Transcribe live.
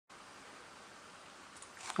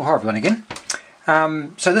Well, hi everyone again.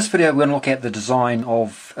 So this video we're going to look at the design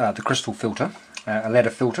of the crystal filter, a ladder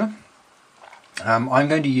filter. I'm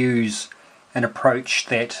going to use an approach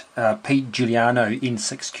that Pete Giuliano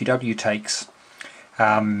N6QW takes.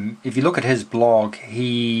 If you look at his blog,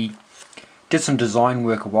 he did some design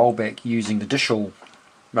work a while back using the Dishel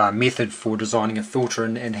method for designing a filter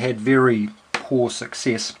and had very poor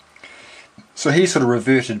success. So he sort of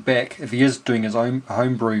reverted back, if he is doing his own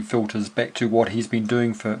homebrew filters, back to what he's been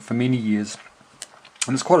doing for many years.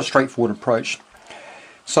 And it's quite a straightforward approach.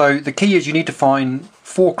 So the key is you need to find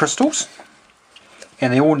 4 crystals,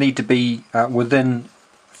 and they all need to be within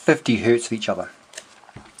 50 Hertz of each other.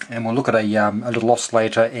 And we'll look at a little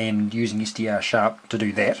oscillator and using SDR sharp to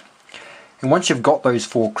do that. And once you've got those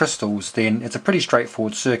 4 crystals, then it's a pretty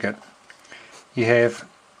straightforward circuit. You have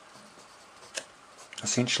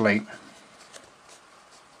essentially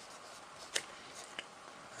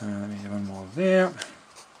one more there.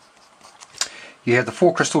 You have the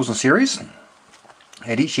 4 crystals in series.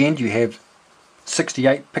 At each end you have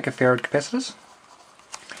 68 picofarad capacitors,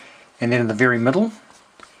 and then in the very middle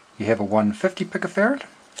you have a 150 picofarad,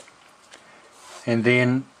 and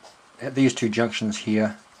then at these 2 junctions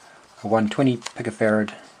here a 120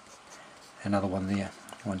 picofarad, another one there,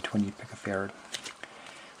 120 picofarad.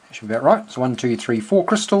 That should be about right. So 1, 2, 3, 4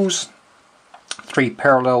 crystals, 3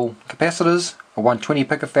 parallel capacitors, a 120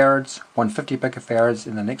 picofarads, 150 picofarads,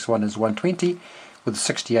 and the next one is 120 with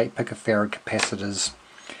 68 picofarad capacitors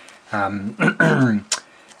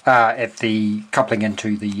at the coupling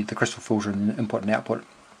into the crystal filter and input and output.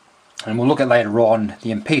 And we'll look at later on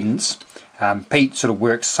the impedance. Pete sort of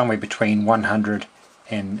works somewhere between 100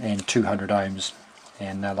 and 200 ohms,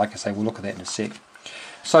 and like I say, we'll look at that in a sec.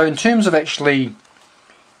 So in terms of actually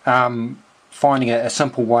finding a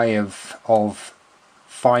simple way of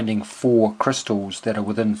finding 4 crystals that are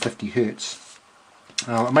within 50 Hertz,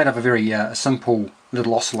 I made up a very simple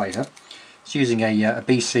little oscillator. It's using a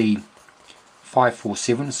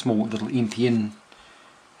BC547, a small little NPN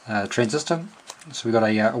transistor. So we've got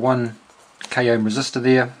a 1 k ohm resistor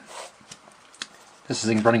there. This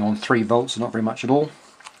is running on 3 volts, not very much at all.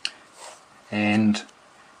 And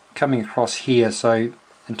coming across here, so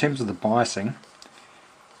in terms of the biasing,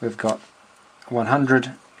 we've got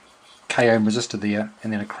 100 k ohm resistor there,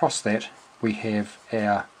 and then across that we have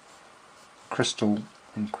our crystal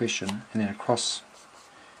in question, and then across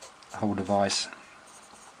the whole device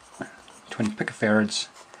 20 picofarads,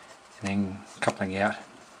 and then coupling out,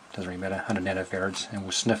 doesn't really matter, 100 nanofarads, and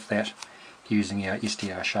we'll sniff that using our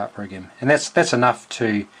SDR sharp program. And that's enough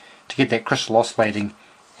to get that crystal oscillating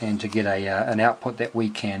and to get an output that we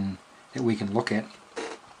can look at.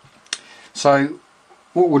 So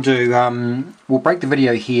what we'll do, we'll break the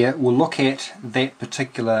video here. We'll look at that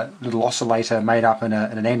particular little oscillator made up in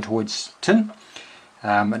an Altoids tin,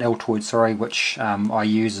 which I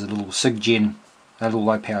use as a little SIG-gen, a little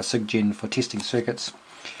low power SIG-gen for testing circuits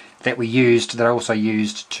that I also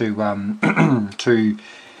used to to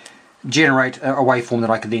generate a waveform that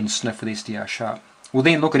I could then sniff with SDR sharp. We'll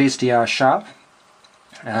then look at SDR sharp,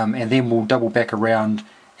 and then we'll double back around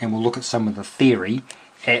and we'll look at some of the theory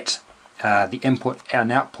at the input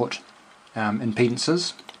and output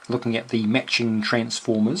impedances, looking at the matching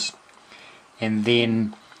transformers, and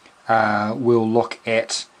then we'll look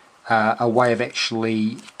at a way of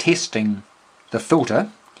actually testing the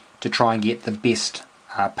filter to try and get the best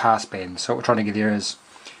passband. So what we're trying to get there is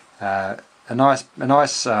a nice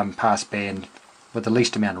passband with the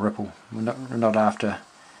least amount of ripple. We're not after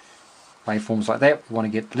waveforms like that. We want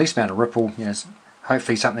to get the least amount of ripple.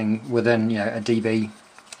 Hopefully something within a dB.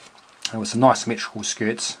 With some nice symmetrical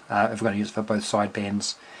skirts if we're going to use it for both side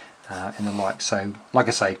bands and the like. So like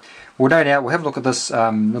I say, we'll have a look at this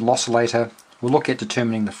little oscillator, we'll look at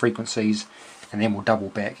determining the frequencies, and then we'll double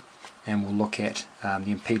back and we'll look at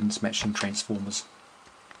the impedance matching transformers.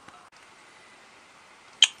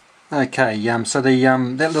 Okay, so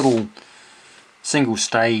that little single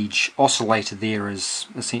stage oscillator there is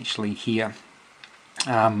essentially here.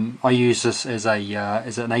 I use this as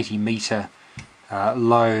an 80 meter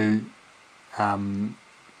low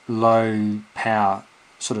power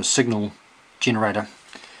sort of signal generator,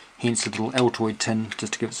 hence the little Altoid tin,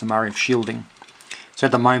 just to give it some RF shielding. So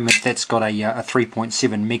at the moment that's got a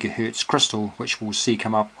 3.7 megahertz crystal, which we'll see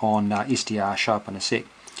come up on SDR sharp in a sec.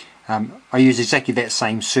 I use exactly that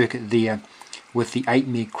same circuit there with the 8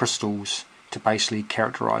 meg crystals to basically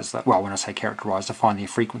characterize that. Well, when I say characterize, to find their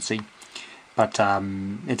frequency. But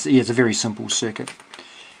it's a very simple circuit.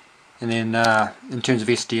 And then in terms of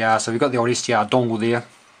SDR, so we've got the old SDR dongle there,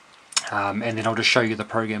 and then I'll just show you the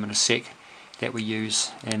program in a sec that we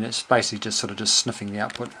use, and it's basically just sniffing the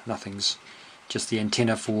output. Nothing's just the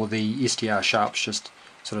antenna for the SDR sharps, just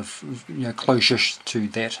sort of, you know, close-ish to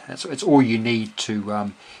that. It's all you need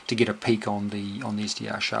to get a peak on the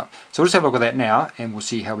SDR sharp. So we'll just have a look at that now, and we'll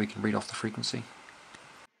see how we can read off the frequency.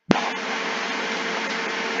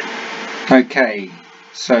 Okay,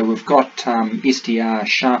 so we've got SDR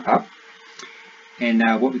sharp up, and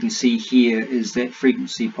what we can see here is that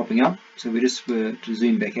frequency popping up. So we just were to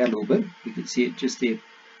zoom back out a little bit, we can see it just there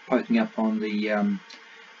poking up on the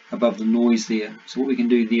above the noise there. So what we can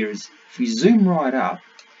do there is, if we zoom right up,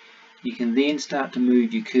 you can then start to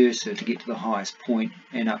move your cursor to get to the highest point,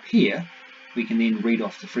 and up here we can then read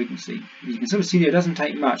off the frequency. You can sort of see there it doesn't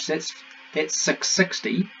take much. That's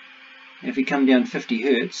 660, and if we come down 50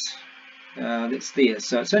 Hertz, that's there.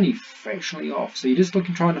 So it's only fractionally off. So you're just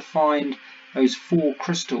trying to find those 4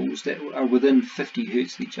 crystals that are within 50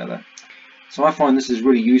 Hertz of each other. So I find this is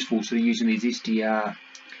really useful, sort of using these SDR,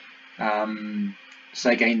 so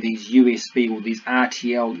again, these USB or these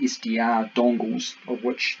RTL SDR dongles, of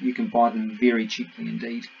which you can buy them very cheaply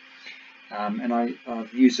indeed. And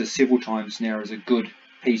I've used this several times now as a good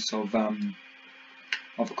piece of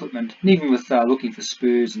equipment. And even with looking for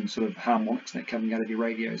spurs and sort of harmonics that coming out of your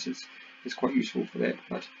radios, it's quite useful for that.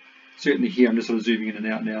 But certainly here I'm just sort of zooming in and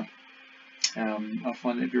out now. I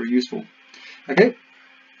find that very useful. Okay,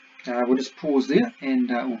 we'll just pause there and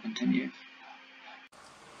we'll continue.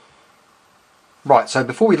 Right, so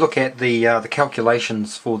before we look at the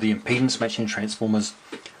calculations for the impedance matching transformers,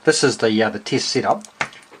 this is the test setup.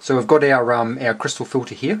 So we've got our crystal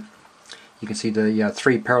filter here. You can see the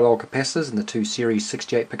 3 parallel capacitors and the 2 series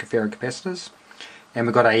 68 picofarad capacitors, and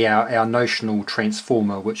we've got our notional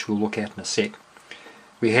transformer, which we'll look at in a sec.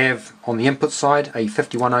 We have on the input side a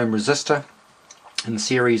 51 ohm resistor in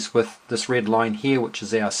series with this red line here, which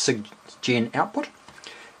is our SIG-gen output,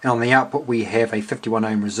 and on the output we have a 51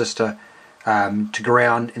 ohm resistor to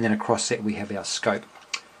ground, and then across that we have our scope.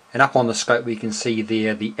 And up on the scope we can see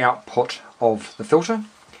there the output of the filter,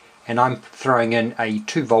 and I'm throwing in a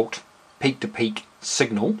 2 volt peak to peak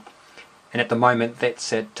signal, and at the moment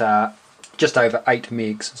that's at just over 8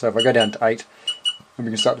 megs. So if I go down to 8, we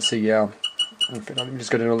can start to see our, in fact, let me just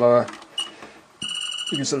go down a lower,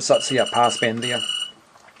 you can sort of start to see our passband there.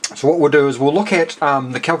 So what we'll do is we'll look at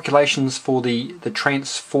the calculations for the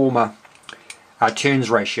transformer turns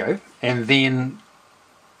ratio, and then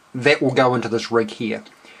that will go into this rig here,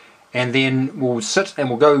 and then we'll sit and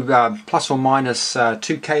we'll go plus or minus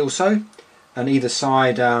 2k or so on either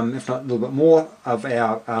side, if not a little bit more, of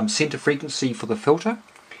our center frequency for the filter,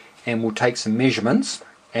 and we'll take some measurements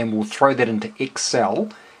and we'll throw that into Excel,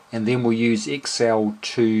 and then we'll use Excel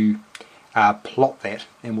to plot that,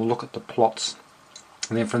 and we'll look at the plots,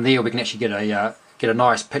 and then from there we can actually get a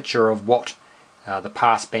nice picture of what the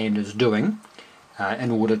passband is doing,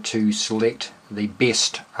 in order to select the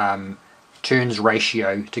best turns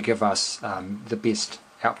ratio to give us the best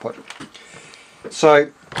output.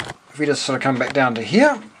 So if we just sort of come back down to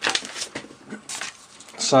here,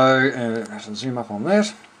 so zoom up on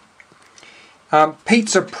that.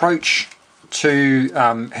 Pete's approach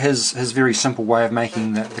to his very simple way of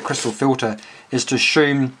making the crystal filter is to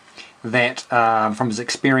assume that from his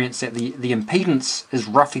experience that the impedance is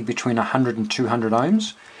roughly between 100 and 200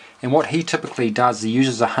 ohms. And what he typically does, he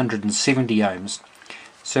uses 170 ohms.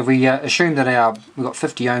 So if we assume that we've got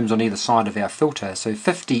 50 ohms on either side of our filter, so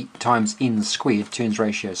 50 times n squared, turns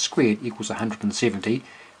ratio squared, equals 170,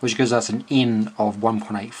 which gives us an n of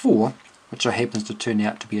 1.84, which happens to turn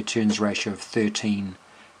out to be a turns ratio of 13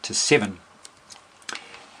 to 7.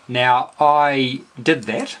 Now I did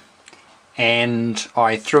that, and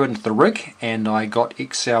I threw it into the rig, and I got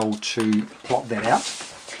Excel to plot that out.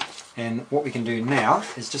 And what we can do now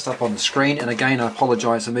is just up on the screen, and again I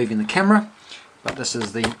apologise for moving the camera, but this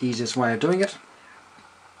is the easiest way of doing it.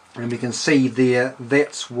 And we can see there,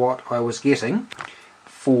 that's what I was getting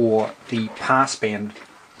for the passband.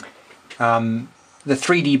 The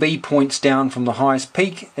 3 dB points down from the highest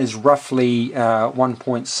peak is roughly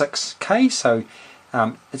 1.6k, so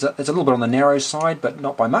it's a little bit on the narrow side, but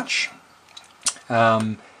not by much.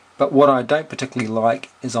 But what I don't particularly like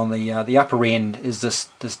is on the upper end is this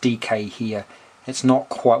decay here. It's not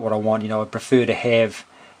quite what I want. I prefer to have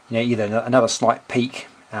either another slight peak,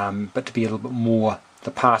 but to be a little bit more,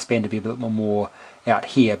 the passband to be a bit more out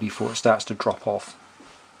here before it starts to drop off.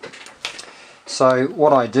 So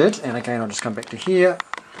what I did, and again I'll just come back to here,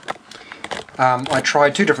 I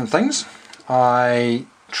tried 2 different things. I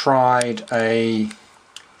tried a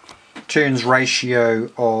turns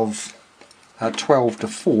ratio of 12 to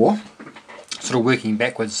 4, sort of working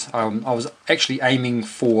backwards. I was actually aiming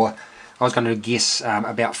for, I was going to guess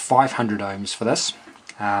about 500 ohms for this,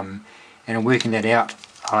 and in working that out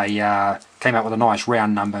I came up with a nice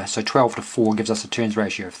round number. So 12 to 4 gives us a turns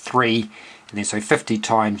ratio of 3, and then so 50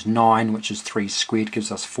 times 9, which is 3 squared,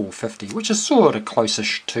 gives us 450, which is sort of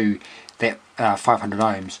closest to that 500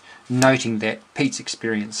 ohms, noting that Pete's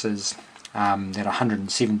experiences that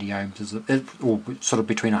 170 ohms is, or sort of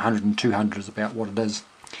between 100 and 200 is about what it is.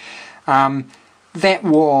 That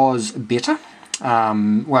was better.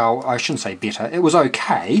 Well, I shouldn't say better. It was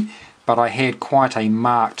okay, but I had quite a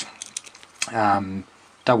marked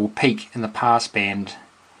double peak in the passband,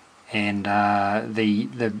 and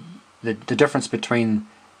the difference between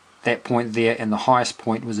that point there and the highest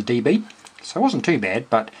point was a dB. So it wasn't too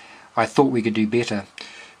bad, but I thought we could do better.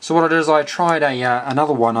 So what I did is I tried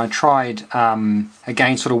another one. I tried,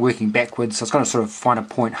 again, sort of working backwards. I was going to sort of find a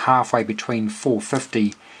point halfway between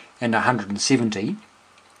 450 and 170.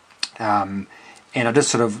 And I just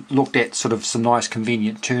sort of looked at sort of some nice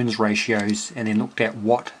convenient turns ratios, and then looked at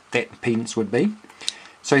what that impedance would be.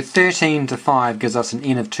 So 13 to 5 gives us an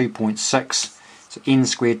N of 2.6. So N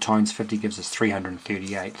squared times 50 gives us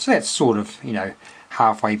 338. So that's sort of, you know,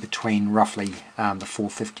 halfway between roughly the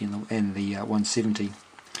 450 and the 170.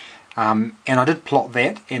 And I did plot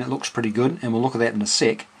that, and it looks pretty good, and we'll look at that in a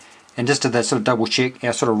sec. And just to sort of double check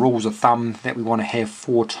our sort of rules of thumb, that we want to have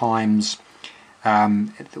 4 times,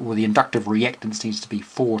 well, the inductive reactance needs to be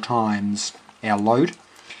 4 times our load.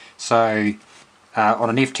 So on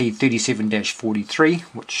an FT37-43,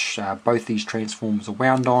 which both these transformers are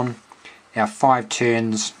wound on, our 5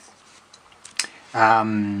 turns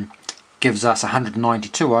gives us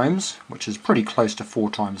 192 ohms, which is pretty close to 4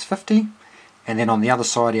 times 50. And then on the other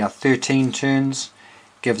side, our 13 turns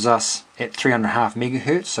gives us at 3.5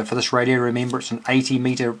 megahertz. So for this radio, remember, it's an 80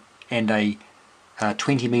 meter and a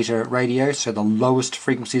 20 meter radio. So the lowest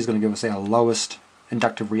frequency is going to give us our lowest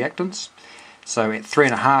inductive reactance. So at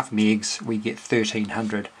 3.5 megs, we get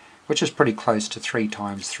 1300, which is pretty close to 3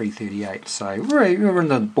 times 338. So we're in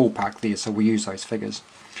the ballpark there. So we use those figures.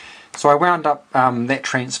 So I wound up that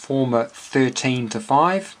transformer 13 to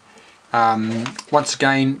 5. Once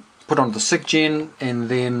again, put on the SIGGEN, and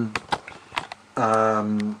then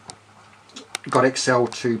got Excel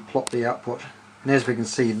to plot the output. And as we can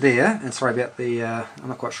see there, and sorry about the, I'm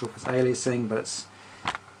not quite sure if it's aliasing, but it's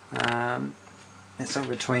something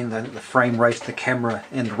between the frame rate of the camera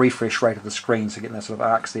and the refresh rate of the screen, so getting those sort of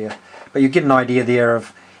arcs there. But you get an idea there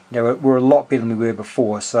of, you know, we're a lot better than we were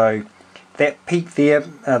before. So that peak there,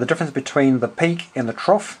 the difference between the peak and the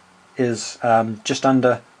trough is just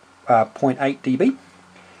under 0.8 dB.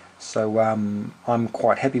 So I'm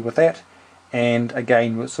quite happy with that. And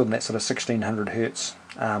again, we're sort of that sort of 1600 Hertz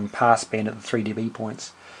passband at the 3 dB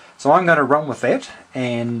points. So I'm going to run with that,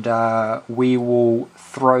 and we will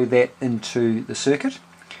throw that into the circuit,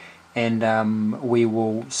 and we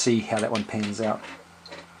will see how that one pans out.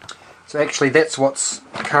 So actually that's what's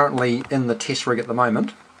currently in the test rig at the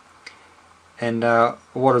moment. And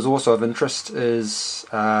what is also of interest is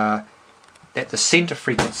that the center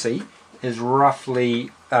frequency is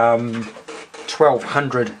roughly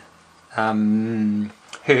 1200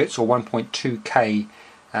 Hertz, or 1.2K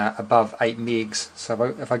above 8 megs.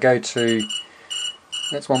 So if I go to,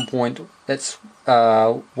 that's 1K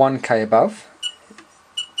above,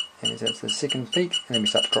 and that's the second peak, and then we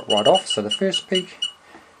start to drop right off. So the first peak,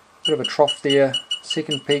 bit of a trough there,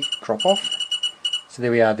 second peak, drop off. So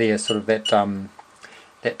there we are there, sort of that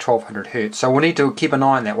that 1200 Hertz. So we'll need to keep an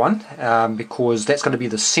eye on that one, because that's going to be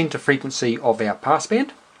the center frequency of our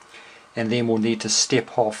passband, and then we'll need to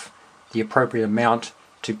step off the appropriate amount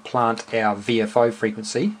to plant our VFO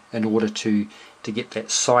frequency in order to get that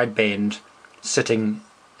sideband sitting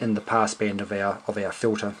in the passband of our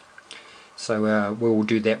filter. So we will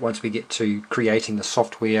do that once we get to creating the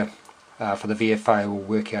software for the VFO. We'll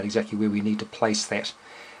work out exactly where we need to place that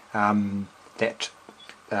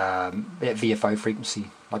that VFO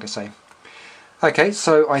frequency, like I say. Okay,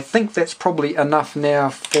 so I think that's probably enough now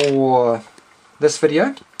for this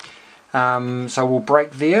video. So we'll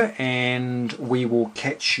break there, and we will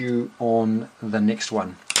catch you on the next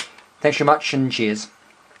one. Thanks very much, and cheers.